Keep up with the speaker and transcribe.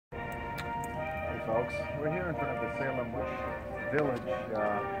folks. We're here in front of the Salem Witch Village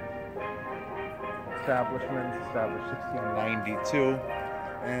establishment, established 1692,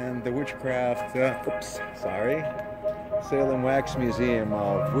 and the witchcraft, Salem Wax Museum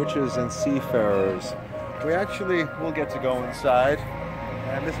of Witches and Seafarers. We actually will get to go inside,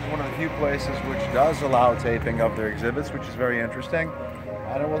 and this is one of the few places which does allow taping of their exhibits, which is very interesting,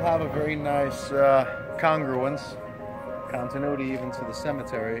 and it will have a very nice congruence, continuity even to the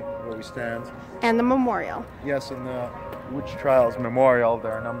cemetery where we stand. And the memorial. Yes, in the Witch Trials Memorial,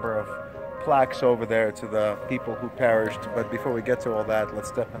 there are a number of plaques over there to the people who perished. But before we get to all that, let's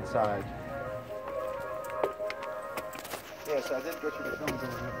step inside. Yes, I did get you to film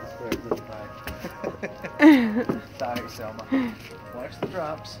going up the stairs, didn't I? Sorry, Selma. Watch the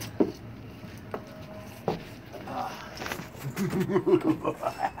drops.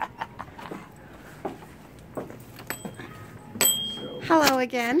 Hello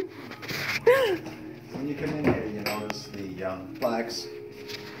again. When you come in here, you notice the plaques.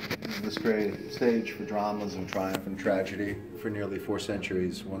 This great stage for dramas of triumph and tragedy for nearly 4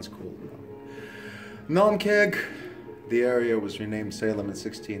 centuries, once called Nomkeg. The area was renamed Salem in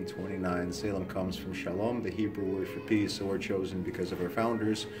 1629. Salem comes from Shalom, the Hebrew word for peace, a word chosen because of our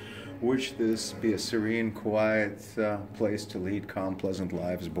founders, which this be a serene, quiet place to lead calm, pleasant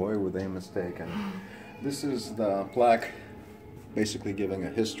lives. Boy, were they mistaken. This is the plaque basically giving a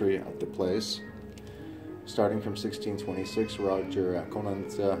history of the place. Starting from 1626, Roger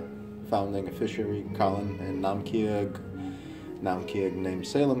Conant founding a fishery colony in Namkiag. Namkiag named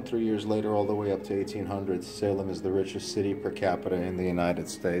Salem 3 years later, all the way up to 1800. Salem is the richest city per capita in the United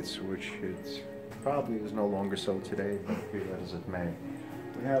States, which it probably is no longer so today, but be that as it may.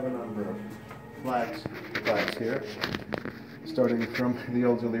 We have a number of plaques here, starting from the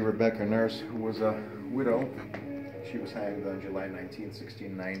elderly Rebecca Nurse, who was a widow. She was hanged on July 19,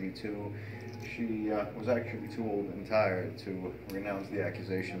 1692. She was actually too old and tired to renounce the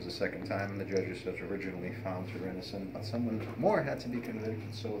accusations a second time, and the judges had originally found her innocent, but someone more had to be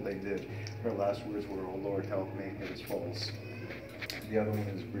convicted, so they did. Her last words were, "Oh Lord, help me, it is false." The other one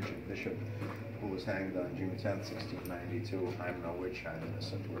is Bridget Bishop, who was hanged on June 10, 1692. "I'm no witch, I'm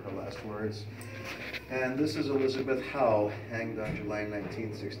innocent," were her last words. And this is Elizabeth Howe, hanged on July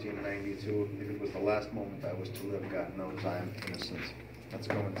 19, 1692. If it was the last moment I was to live, God knows I am innocent. Let's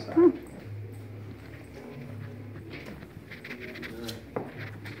go inside.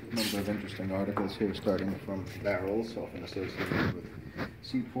 A number of interesting articles here, starting from barrels, often associated with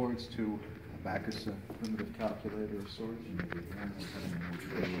seaports, to abacus, a primitive calculator of sorts. You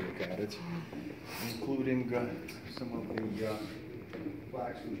maybe look at it, including some of the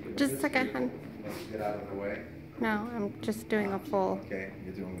plaques. Just a second, hon. Let's get out of the way. No, I'm just doing a full. Okay,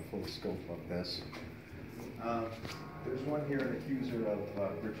 you're doing a full scope of this. There's one here, an accuser of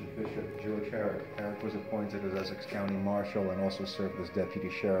Bridget Bishop, George Herrick. Herrick was appointed as Essex County Marshal and also served as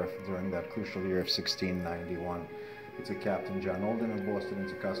Deputy Sheriff during that crucial year of 1691. He took Captain John Alden of Boston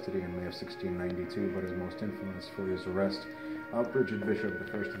into custody in May of 1692, but is most infamous for his arrest of Bridget Bishop, the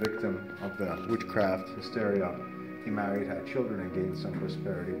first victim of the witchcraft hysteria. He married, had children, and gained some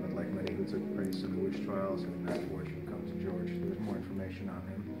prosperity, but like many who took place in the witch trials, and that fortune come to George. There's more information on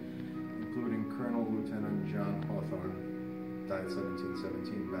him, including Colonel Lieutenant John Hawthorne, died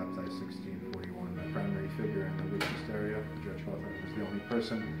 1717, baptized 1641. The primary figure in the witch hysteria, Judge Hawthorne was the only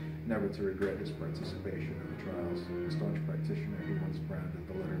person never to regret his participation in the trials. A staunch practitioner, he once branded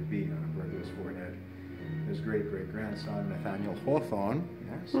the letter B on a burglar's forehead. His great-great-grandson, Nathaniel Hawthorne,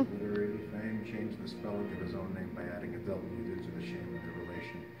 yes, literary fame, changed the spelling of his own name by adding a W due to the shame of the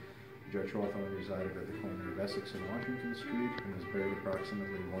relation. Judge Hawthorne resided at the corner of Essex and Washington Street and is buried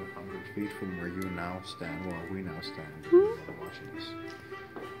approximately 100 feet from where you now stand, where we now stand, watching this.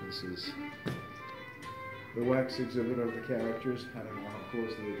 This is the wax exhibit of the characters. I don't know how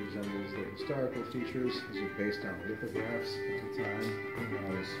closely it resembles the historical features. These are based on lithographs at the time.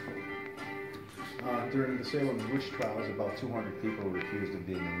 Who knows? During the Salem witch trials, about 200 people were accused of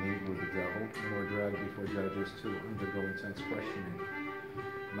being in league with the devil and were dragged before judges to undergo intense questioning.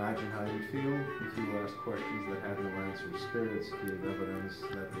 Imagine how you'd feel if you were asked questions that had no answers. Spirits give evidence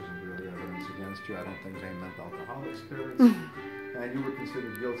that wasn't really evidence against you. I don't think they meant alcoholic spirits. And you were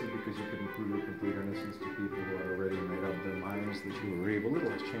considered guilty because you couldn't prove your complete innocence to people who had already made up their minds that you were evil.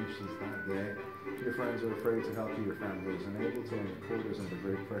 Little has changed since that day. Your friends are afraid to help you. Your family is unable to, and the court is under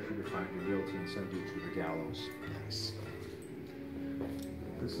great pressure to find you guilty and send you to the gallows. Yes.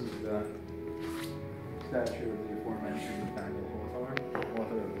 This is the statue of the aforementioned Nathaniel Hawthorne,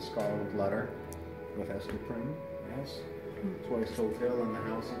 author of The Scarlet Letter with Esther Prynne. Yes. Twice Hotel and the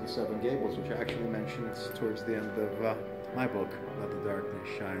House of the Seven Gables, which actually mentions towards the end of my book, Let the Darkness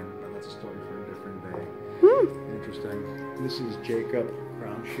Shine. that's a story for a different day. Hmm. Interesting. This is Jacob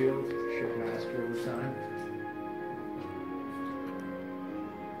Crownshield, shipmaster of the time.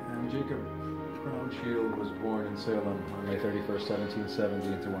 And Jacob Crownshield was born in Salem on May 31st,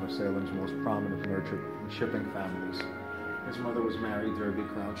 1770, into one of Salem's most prominent merchant and shipping families. His mother was Mary Derby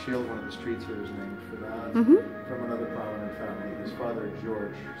Crownshield, one of the streets here is named for that, from another prominent family. His father,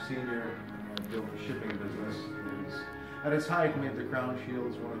 George Sr., built a shipping business. At its height, made the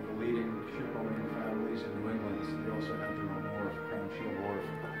Crownshields one of the leading ship-owning families in New England. They also had their own wharf, Crownshield Wharf.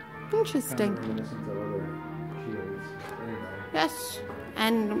 Interesting. Kind of reminiscent of other shields. Anyway. Yes.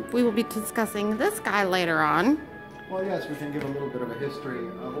 And we will be discussing this guy later on. Well, yes, we can give a little bit of a history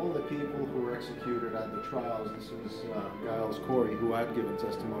of all the people who were executed at the trials. This is Giles Corey, who had given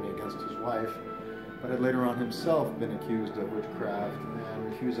testimony against his wife, but had later on himself been accused of witchcraft and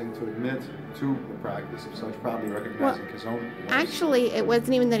refusing to admit to the practice of such, probably recognizing his own voice. Actually, it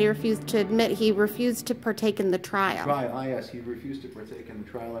wasn't even that he refused to admit, he refused to partake in the trial. Yes, he refused to partake in the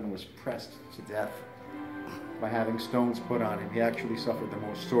trial and was pressed to death by having stones put on him. He actually suffered the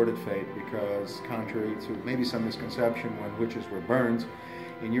most sordid fate because, contrary to maybe some misconception, when witches were burned,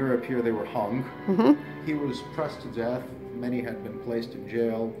 in Europe here they were hung. He was pressed to death. Many had been placed in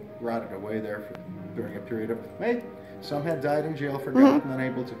jail, rotted away there during a period of some had died in jail, forgotten,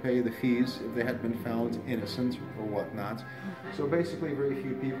 unable to pay the fees if they had been found innocent or whatnot. So basically very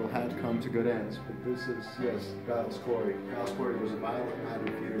few people had come to good ends. But this is, yes, Giles Corey. Giles Corey was a violent man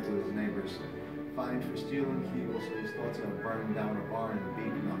who feared to his neighbors. Fined for stealing, he also was thought to have burned down a barn and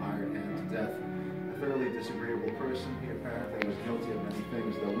beaten a hired hand to death. A thoroughly disagreeable person, he apparently was guilty of many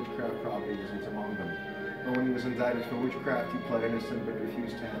things, though witchcraft probably wasn't among them. But when he was indicted for witchcraft, he pled innocent but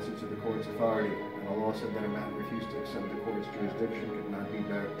refused to answer to the court's authority. And the law said that a man refused to accept the court's jurisdiction could not be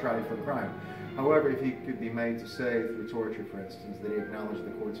tried for crime. However, if he could be made to say, through torture for instance, that he acknowledged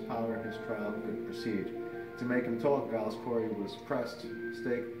the court's power, his trial could proceed. To make him talk, Giles Corey was pressed,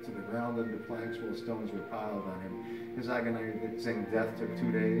 staked to the ground under planks while stones were piled on him. His agonizing death took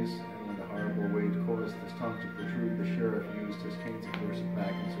 2 days, and when the horrible weight caused his tongue to protrude, the sheriff used his cane to force it back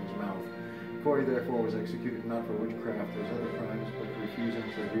into his mouth. Corey therefore was executed not for witchcraft or other crimes, but for refusing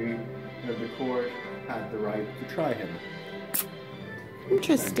to agree that the court had the right to try him.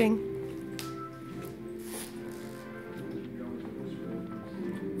 Interesting.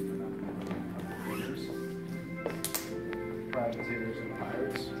 Privateers and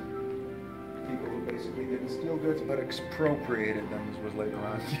pirates. People who basically didn't steal goods but expropriated them, as was later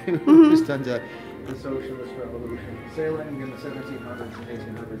on used under the Socialist Revolution. Sailing in the 1700s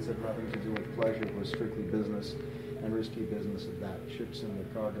and 1800s had nothing to do with pleasure. It was strictly business, and risky business at that. Ships and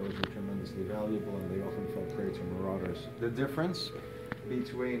their cargoes were tremendously valuable, and they often fell prey to marauders. The difference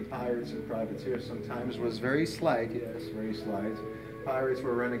between pirates and privateers sometimes was very slight, yes, very slight. Pirates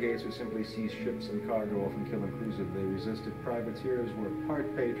were renegades who simply seized ships and cargo, often killing crews if they resisted. Privateers were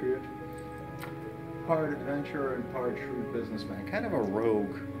part patriot, part adventurer, and part shrewd businessman. Kind of a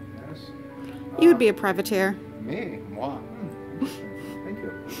rogue, yes. You would be a privateer. Me? Moi. Thank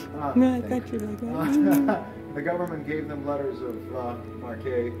you. No, I thought you were like that. The government gave them letters of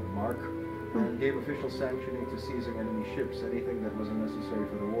marque, and gave official sanctioning to seizing enemy ships, anything that wasn't necessary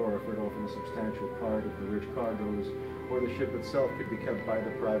for the war, if it often a substantial part of the rich cargoes, or the ship itself could be kept by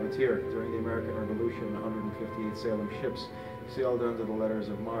the privateer. During the American Revolution, 158 Salem ships sailed under the letters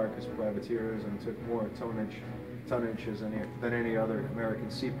of marque as privateers and took more tonnage than any other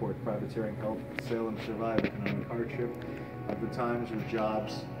American seaport. Privateering helped Salem survive economic hardship of the times with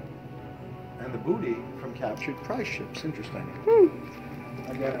jobs and the booty from captured prize ships. Interesting.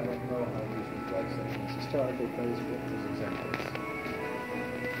 Again, I don't know how these reflects in this historical phase, but these examples.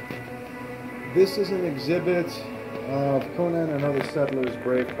 This is an exhibit of Conan and other settlers'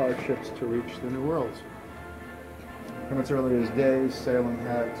 brave hardships to reach the New World. From its earliest days, Salem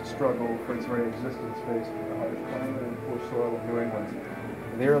had to struggle for its very existence faced with the harsh climate and poor soil of New England.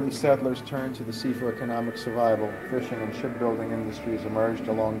 The early settlers turned to the sea for economic survival. Fishing and shipbuilding industries emerged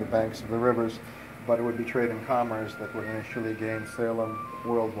along the banks of the rivers, but it would be trade and commerce that would initially gain Salem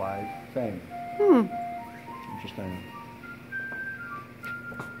worldwide fame. Interesting.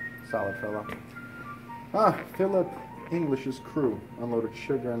 Solid fellow. Philip English's crew unloaded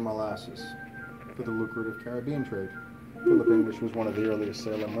sugar and molasses for the lucrative Caribbean trade. Philip English was one of the earliest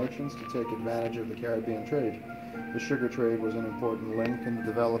Salem merchants to take advantage of the Caribbean trade. The sugar trade was an important link in the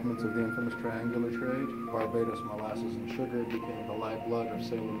development of the infamous triangular trade. Barbados molasses and sugar became the lifeblood of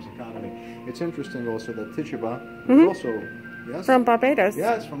Salem's economy. It's interesting also that Tituba was also, yes? From Barbados.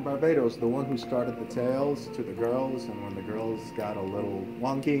 Yes, from Barbados, the one who started the tales to the girls, and when the girls got a little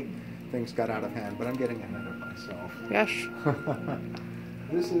wonky, things got out of hand, but I'm getting ahead of myself. Yes.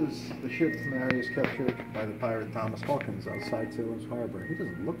 This is the ship Mary is captured by the pirate Thomas Hawkins outside Salem's Harbor. He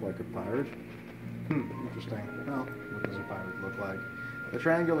doesn't look like a pirate. Interesting. Well, what does a pirate look like? The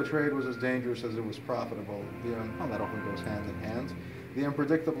triangular trade was as dangerous as it was profitable. That often goes hand in hand. The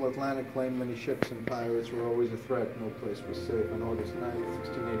unpredictable Atlantic claimed many ships and pirates were always a threat. No place was safe. On August 9,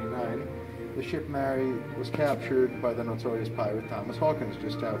 1689, the ship Mary was captured by the notorious pirate Thomas Hawkins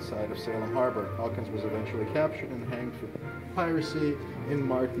just outside of Salem Harbor. Hawkins was eventually captured and hanged for piracy in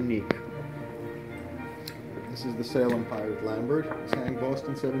Martinique. This is the Salem pirate Lambert. He sank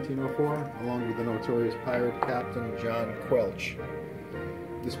Boston 1704, along with the notorious pirate Captain John Quelch.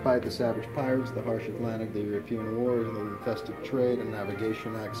 Despite the savage pirates, the harsh Atlantic, the European wars, and the detested trade and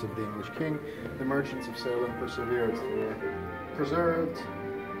navigation acts of the English king, the merchants of Salem persevered. They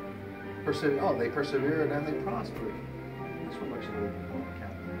persevered and they prospered. This one looks a little bit more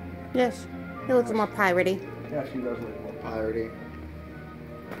captain. Yes, he looks more piratey. Yeah, she does look more piratey.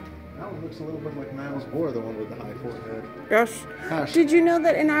 That one looks a little bit like Miles Bohr, the one with the high forehead. Yes. Gosh. Did you know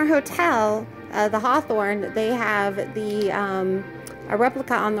that in our hotel, the Hawthorne, they have a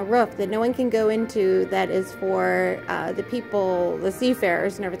replica on the roof that no one can go into that is for the people, the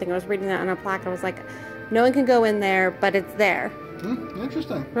seafarers and everything. I was reading that on a plaque. I was like, no one can go in there, but it's there.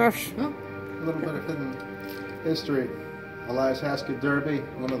 Interesting. Yes. Yeah, a little bit of hidden history. Elias Haskett Derby,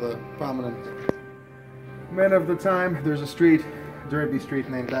 one of the prominent men of the time. There's a street, Derby Street,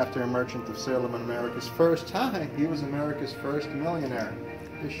 named after a merchant of Salem and America's first. He was America's first millionaire.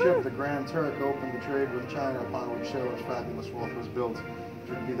 His ship, the Grand Turk, opened the trade with China, upon which Salem's fabulous wealth was built. It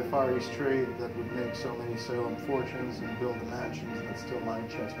would be the Far East trade that would make so many Salem fortunes and build the mansions that still line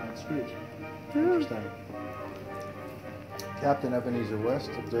Chestnut Street. Interesting. Captain Ebenezer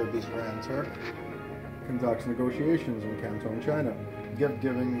West of Derby's Grand Turk conducts negotiations in Canton, China.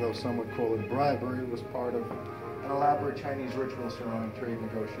 Gift-giving, though some would call it bribery, was part of an elaborate Chinese ritual surrounding trade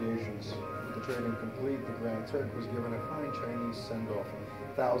negotiations. With the trading complete, the Grand Turk was given a fine Chinese send-off.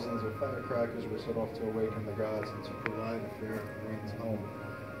 Thousands of firecrackers were set off to awaken the gods and to provide a fair winds home.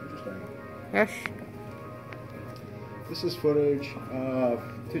 Interesting. Yes. This is footage of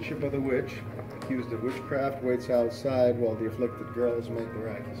Tituba the witch, accused of witchcraft, waits outside while the afflicted girls make their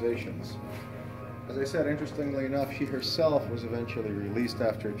accusations. As I said, interestingly enough, she herself was eventually released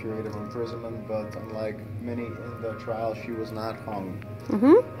after a period of imprisonment, but unlike many in the trial, she was not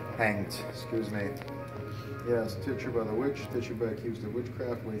hanged, excuse me. Yes, Tituba the witch, Tituba accused of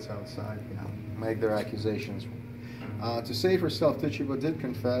witchcraft, waits outside, make their accusations. To save herself, Tituba did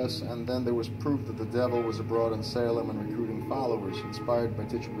confess, and then there was proof that the devil was abroad in Salem and recruiting followers. Inspired by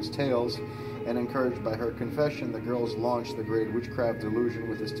Tituba's tales and encouraged by her confession, the girls launched the great witchcraft delusion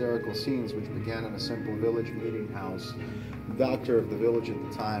with hysterical scenes which began in a simple village meeting house. The doctor of the village at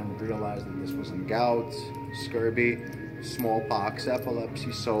the time realized that this wasn't gout, scurvy, smallpox,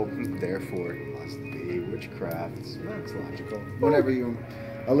 epilepsy, so therefore it must be witchcraft. That's logical. Whenever you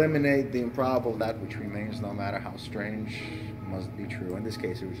eliminate the improbable, that which remains, no matter how strange, must be true. In this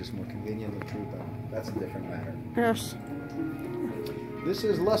case, it was just more conveniently true, though. That's a different matter. Yes. This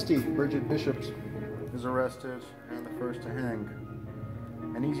is Lusty. Bridget Bishop is arrested and the first to hang.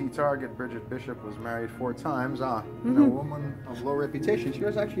 An easy target, Bridget Bishop was married 4 times. A woman of low reputation. She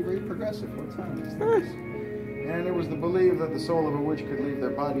was actually very progressive 4 times. And it was the belief that the soul of a witch could leave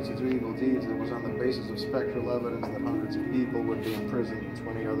their body to do evil deeds. It was on the basis of spectral evidence that hundreds of people would be imprisoned and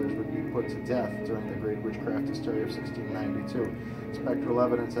 20 others would be put to death during the great witchcraft hysteria of 1692. Spectral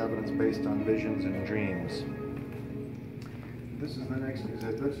evidence based on visions and dreams. This is the next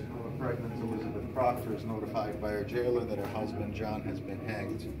exhibit. A pregnant Elizabeth Proctor is notified by her jailer that her husband John has been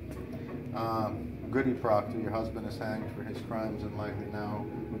hanged. Goody Proctor, your husband is hanged for his crimes and likely now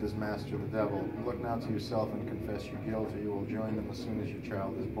with his master the devil. Look now to yourself and confess your guilt, or you will join them as soon as your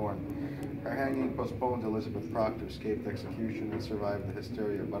child is born. Her hanging postponed Elizabeth Proctor escaped execution and survived the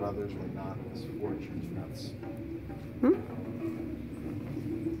hysteria, but others were not as fortunate.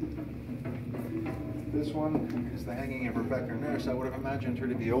 This one is the hanging of Rebecca Nurse. I would have imagined her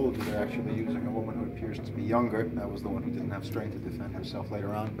to be older. They're actually using a woman who appears to be younger. That was the one who didn't have strength to defend herself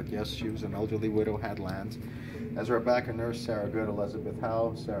later on. But yes, she was an elderly widow, had lands. As Rebecca Nurse, Sarah Good, Elizabeth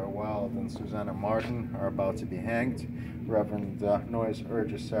Howe, Sarah Wilde, and Susanna Martin are about to be hanged, Reverend Noyes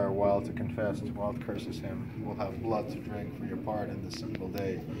urges Sarah Wilde to confess. Wilde curses him. We'll have blood to drink for your part in this single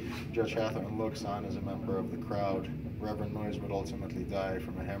day. Judge Hathorne looks on as a member of the crowd. Reverend Noyes would ultimately die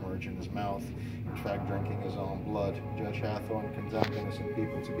from a hemorrhage in his mouth, in fact drinking his own blood. Judge Hathorne condemned innocent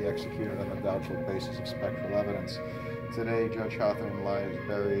people to be executed on the doubtful basis of spectral evidence. Today, Judge Hathorne lies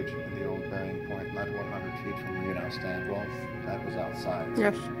buried in the old burying point, not 100 feet from where you now stand. Well, that was outside.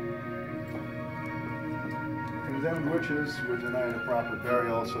 Yes. condemned witches were denied a proper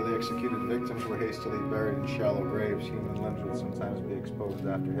burial, so the executed victims were hastily buried in shallow graves. Human limbs would sometimes be exposed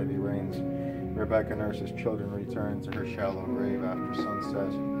after heavy rains. Rebecca Nurse's children returned to her shallow grave after sunset,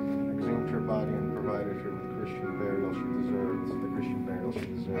 exhumed her body, and provided her with Christian burial she deserved. The Christian burial she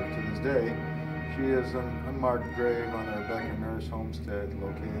deserved. To this day, she is an unmarked grave on the Rebecca Nurse homestead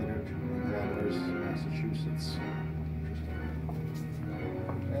located in Danvers, Massachusetts.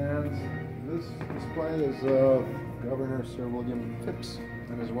 And this display is Governor Sir William Phipps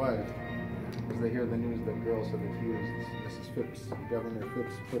and his wife. As they hear the news that girls have accused Mrs. Phipps, Governor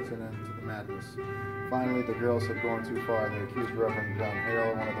Phipps puts an end to the madness. Finally, the girls had gone too far, and they accused Reverend John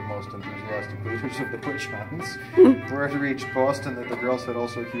Hale, one of the most enthusiastic leaders of the witch hunts. Word reached Boston that the girls had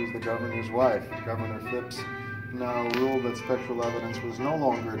also accused the governor's wife. Governor Phipps now ruled that spectral evidence was no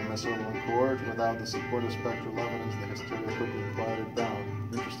longer admissible in court. Without the support of spectral evidence, the hysteria quickly quieted down.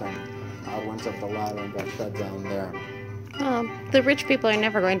 Interesting. I went up the ladder and got shut down there. Well, the rich people are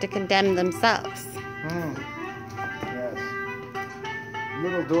never going to condemn themselves. Yes.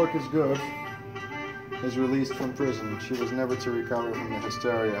 Little Dorcas Good is released from prison. She was never to recover from the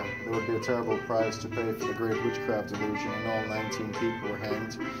hysteria. There would be a terrible price to pay for the great witchcraft delusion, and all 19 people were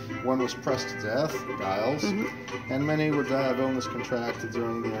hanged. One was pressed to death, Giles, and many would die of illness contracted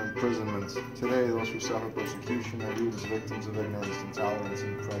during their imprisonment. Today, those who suffer persecution are viewed as victims of ignorance, intolerance,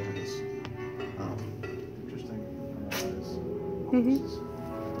 and prejudice. Interesting.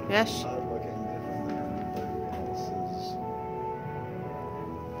 Yes.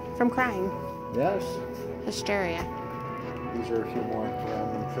 From crying. Yes. Hysteria. These are a few more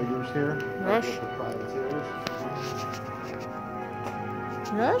random figures here. Rush.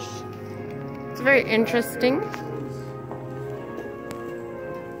 Rush. It's very interesting.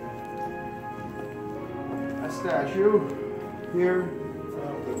 A statue here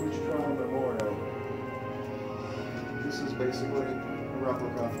of the Witch Trial Memorial. This is basically a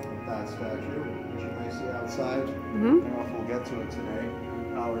replica of that statue, which you may see outside. I don't know if we'll get to it today.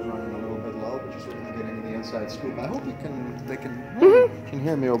 Power's running a little bit low, but just really getting the inside scoop. I hope they can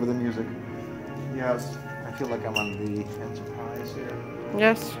hear me over the music. Yes, I feel like I'm on the Enterprise here.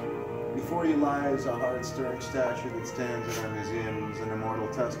 Yes. Before you lies a heart-stirring statue that stands in our museums, an immortal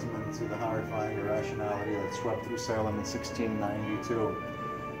testament to the horrifying irrationality that swept through Salem in 1692.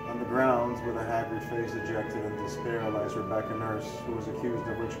 On the grounds, with a haggard face dejected in despair, lies Rebecca Nurse, who was accused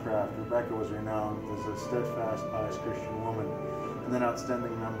of witchcraft. Rebecca was renowned as a steadfast, pious Christian woman and an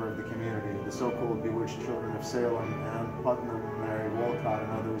outstanding member of the community. The so-called bewitched children of Salem, Ann Putnam, Mary Walcott,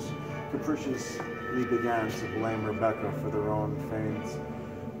 and others capriciously began to blame Rebecca for their own faints,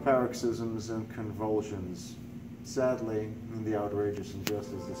 paroxysms, and convulsions. Sadly, in the outrageous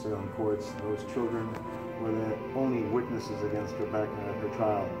injustice of the Salem courts, those children were the only witnesses against Rebecca at her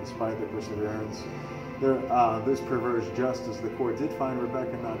trial. Despite their perseverance, this perverse justice, the court did find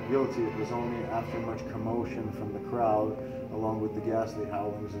Rebecca not guilty. It was only after much commotion from the crowd, along with the ghastly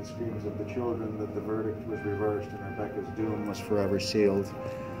howlings and screams of the children, that the verdict was reversed and Rebecca's doom was forever sealed.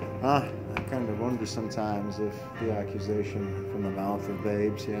 I kind of wonder sometimes if the accusation from the mouth of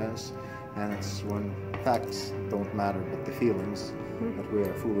babes, yes, and it's when facts don't matter but the feelings that we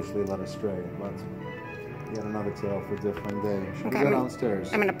are foolishly led astray. But yet another tale for a different day. Should we go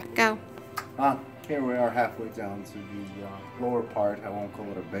downstairs? I'm gonna go. Here we are halfway down to the lower part. I won't call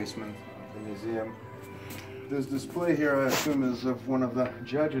it a basement of the museum. This display here, I assume, is of one of the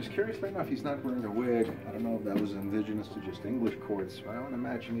judges. Curiously enough, he's not wearing a wig. I don't know if that was indigenous to just English courts, but I would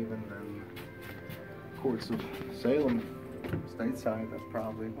imagine even the courts of Salem, stateside, that's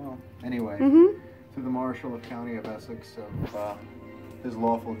probably, well, anyway. To the Marshal of County of Essex, of his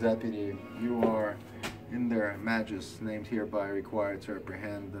lawful deputy, you are in their majesty named hereby required to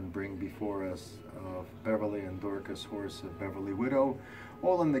apprehend and bring before us of Beverly and Dorcas Horse of Beverly Widow,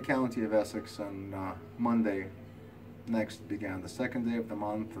 all in the county of Essex. On Monday next began the second day of the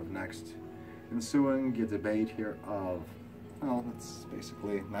month of next, ensuing a debate here of, well, it's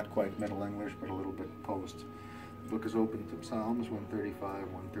basically not quite Middle English, but a little bit post. The book is open to Psalms 135,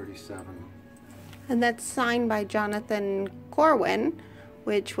 137. And that's signed by Jonathan Corwin,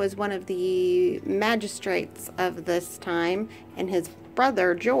 which was one of the magistrates of this time, and his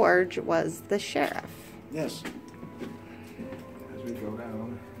brother George was the sheriff. Yes. As we go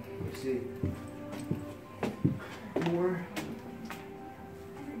down, we see more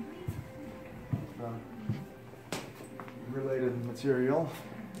related material.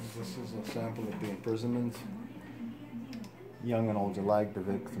 This is a sample of the imprisonment. Young and old alike, the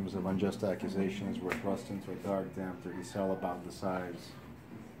victims of unjust accusations were thrust into a dark, damp, dirty cell about this size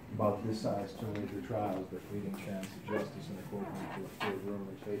to await their trials, their fleeting chance of justice in accordance to a full room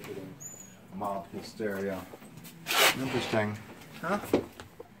rotation and mob hysteria. Interesting. Huh?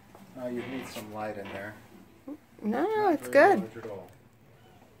 You need some light in there. No, it's good. Large at all.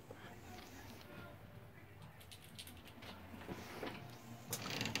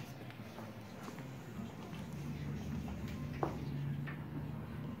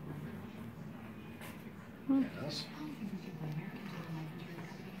 Yes.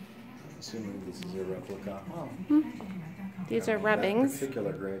 Assuming this is a replica. Oh. These are That rubbings.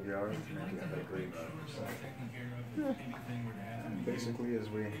 particular graveyard. Maybe that graveyard. And basically, as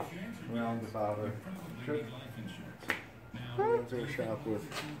we round about a trip, we'll to a shop with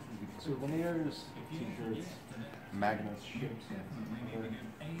souvenirs, t-shirts, magnets, ships, and other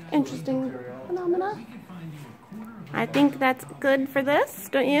Interesting material. phenomena. I think that's good for this,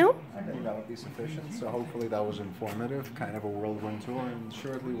 don't you? I think that would be sufficient. So hopefully that was informative, kind of a whirlwind tour, and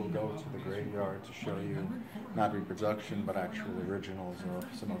shortly we'll go to the graveyard to show you not reproduction but actual originals of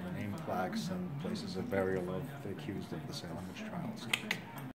some of the name plaques and places of burial of the accused of the Salem witch trials.